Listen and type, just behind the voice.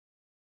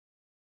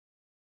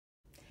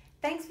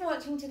Thanks for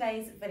watching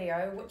today's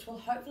video, which will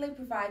hopefully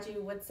provide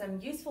you with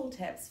some useful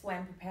tips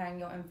when preparing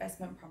your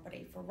investment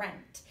property for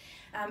rent,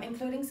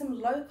 including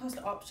some low-cost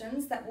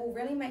options that will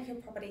really make your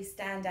property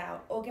stand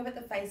out or give it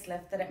the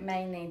facelift that it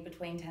may need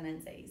between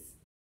tenancies.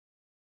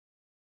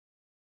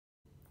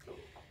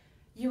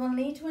 You will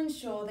need to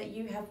ensure that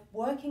you have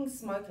working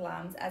smoke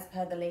alarms as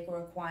per the legal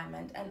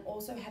requirement and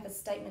also have a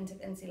statement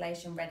of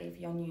insulation ready for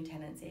your new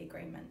tenancy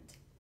agreement.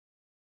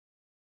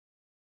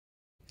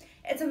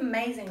 It's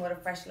amazing what a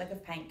fresh lick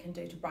of paint can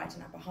do to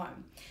brighten up a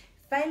home.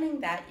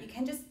 Failing that, you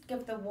can just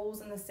give the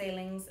walls and the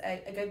ceilings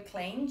a good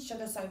clean.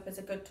 Sugar soap is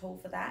a good tool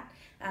for that.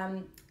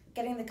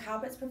 Getting the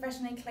carpets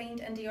professionally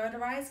cleaned and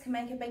deodorized can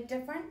make a big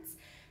difference.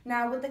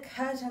 Now with the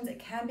curtains, it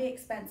can be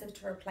expensive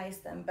to replace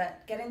them,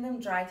 but getting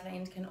them dry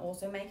cleaned can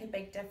also make a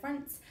big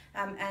difference.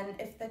 And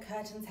if the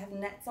curtains have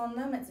nets on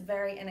them, it's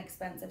very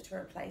inexpensive to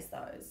replace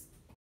those.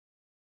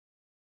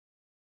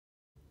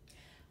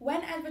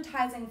 When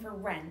advertising for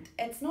rent,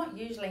 it's not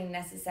usually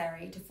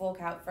necessary to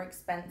fork out for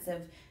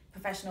expensive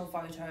professional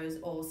photos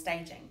or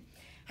staging.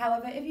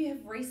 However, if you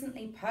have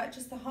recently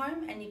purchased the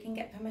home and you can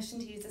get permission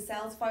to use the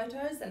sales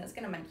photos, then it's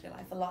going to make your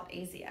life a lot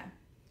easier.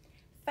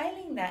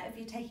 Failing that, if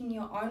you're taking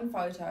your own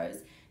photos,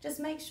 just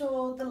make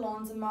sure the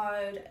lawns are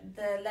mowed,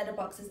 the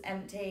letterbox is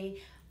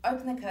empty,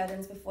 open the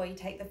curtains before you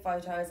take the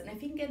photos, and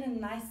if you can get a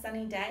nice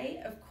sunny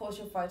day, of course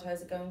your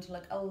photos are going to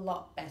look a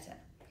lot better.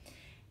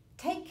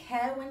 Take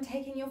care when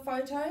taking your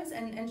photos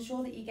and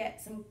ensure that you get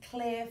some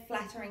clear,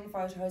 flattering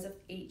photos of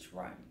each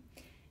room.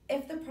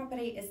 If the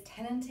property is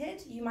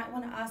tenanted, you might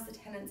want to ask the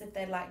tenants if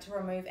they'd like to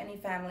remove any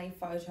family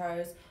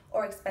photos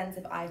or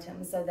expensive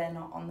items so they're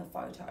not on the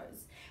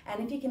photos.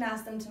 And if you can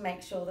ask them to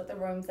make sure that the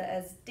rooms are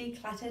as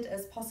decluttered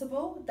as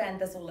possible, then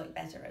this will look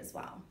better as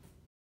well.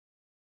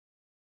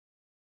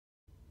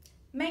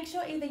 Make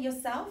sure either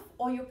yourself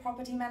or your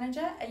property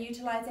manager are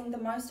utilising the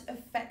most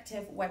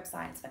effective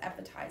websites for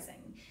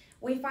advertising.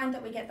 We find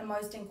that we get the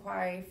most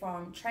inquiry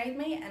from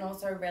TradeMe and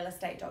also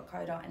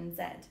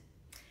realestate.co.nz.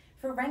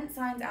 For rent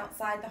signs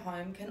outside the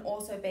home can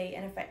also be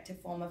an effective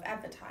form of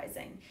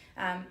advertising.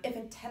 If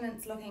a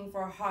tenant's looking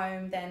for a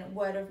home, then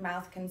word of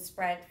mouth can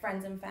spread.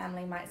 Friends and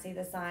family might see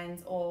the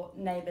signs, or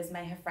neighbours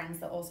may have friends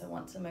that also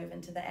want to move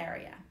into the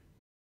area.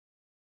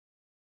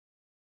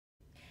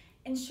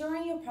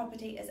 Ensuring your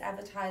property is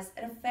advertised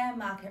at a fair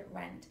market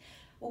rent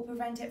will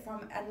prevent it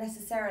from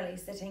unnecessarily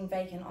sitting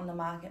vacant on the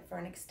market for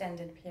an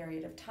extended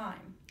period of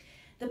time.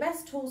 The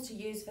best tools to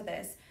use for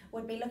this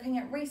would be looking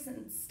at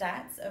recent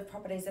stats of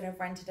properties that have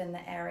rented in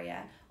the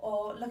area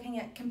or looking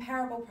at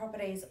comparable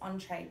properties on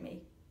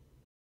TradeMe.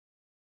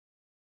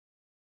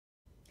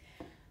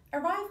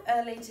 Arrive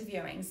early to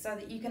viewings so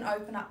that you can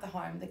open up the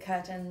home, the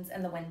curtains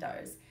and the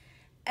windows.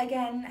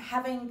 Again,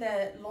 having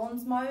the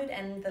lawns mowed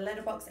and the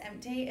letterbox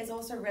empty is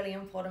also really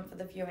important for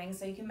the viewing,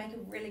 so you can make a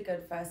really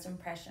good first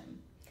impression.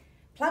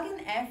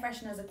 Plug-in air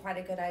fresheners are quite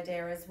a good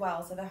idea as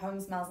well, so the home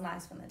smells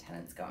nice when the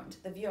tenants go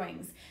into the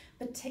viewings,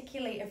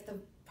 particularly if the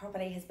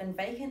property has been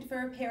vacant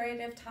for a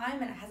period of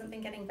time and it hasn't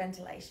been getting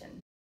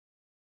ventilation.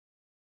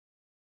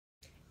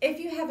 If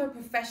you have a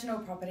professional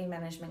property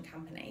management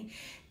company,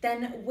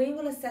 then we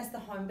will assess the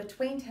home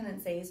between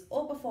tenancies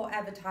or before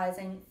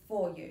advertising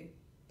for you.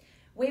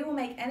 We will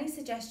make any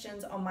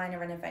suggestions on minor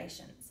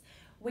renovations.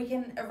 We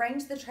can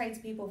arrange the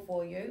tradespeople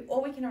for you,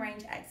 or we can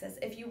arrange access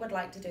if you would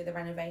like to do the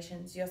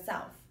renovations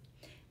yourself.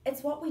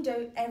 It's what we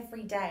do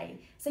every day,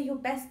 so your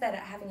best bet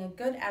at having a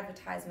good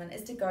advertisement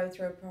is to go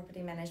through a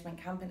property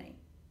management company.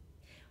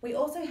 We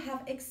also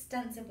have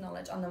extensive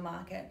knowledge on the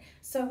market,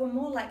 so we're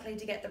more likely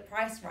to get the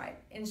price right,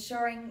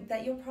 ensuring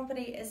that your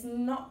property is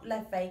not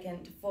left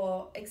vacant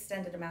for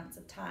extended amounts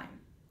of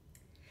time.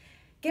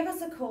 Give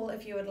us a call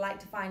if you would like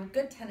to find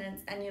good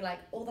tenants and you like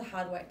all the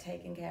hard work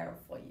taken care of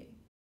for you.